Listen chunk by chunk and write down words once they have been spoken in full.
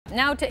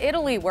Now to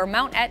Italy, where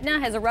Mount Etna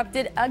has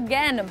erupted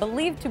again,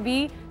 believed to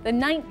be the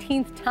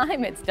 19th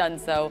time it's done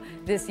so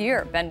this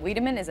year. Ben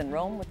Wiedemann is in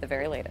Rome with the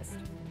very latest.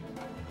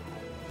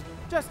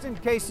 Just in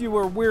case you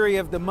were weary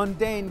of the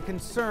mundane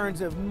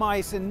concerns of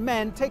mice and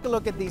men, take a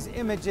look at these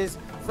images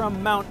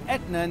from Mount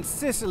Etna in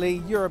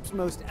Sicily, Europe's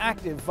most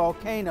active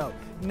volcano.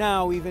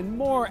 Now even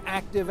more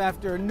active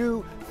after a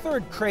new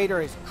third crater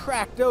is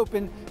cracked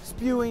open,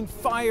 spewing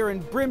fire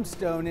and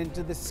brimstone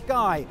into the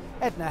sky.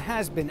 Etna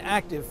has been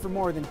active for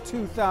more than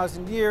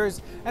 2,000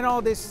 years, and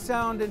all this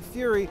sound and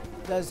fury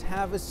does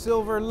have a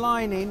silver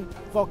lining.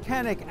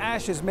 Volcanic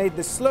ashes made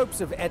the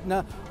slopes of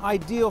Etna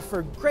ideal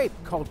for grape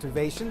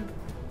cultivation,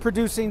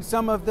 producing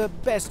some of the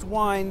best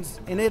wines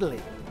in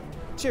Italy.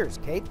 Cheers,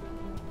 Kate.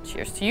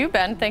 Cheers to you,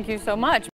 Ben. Thank you so much.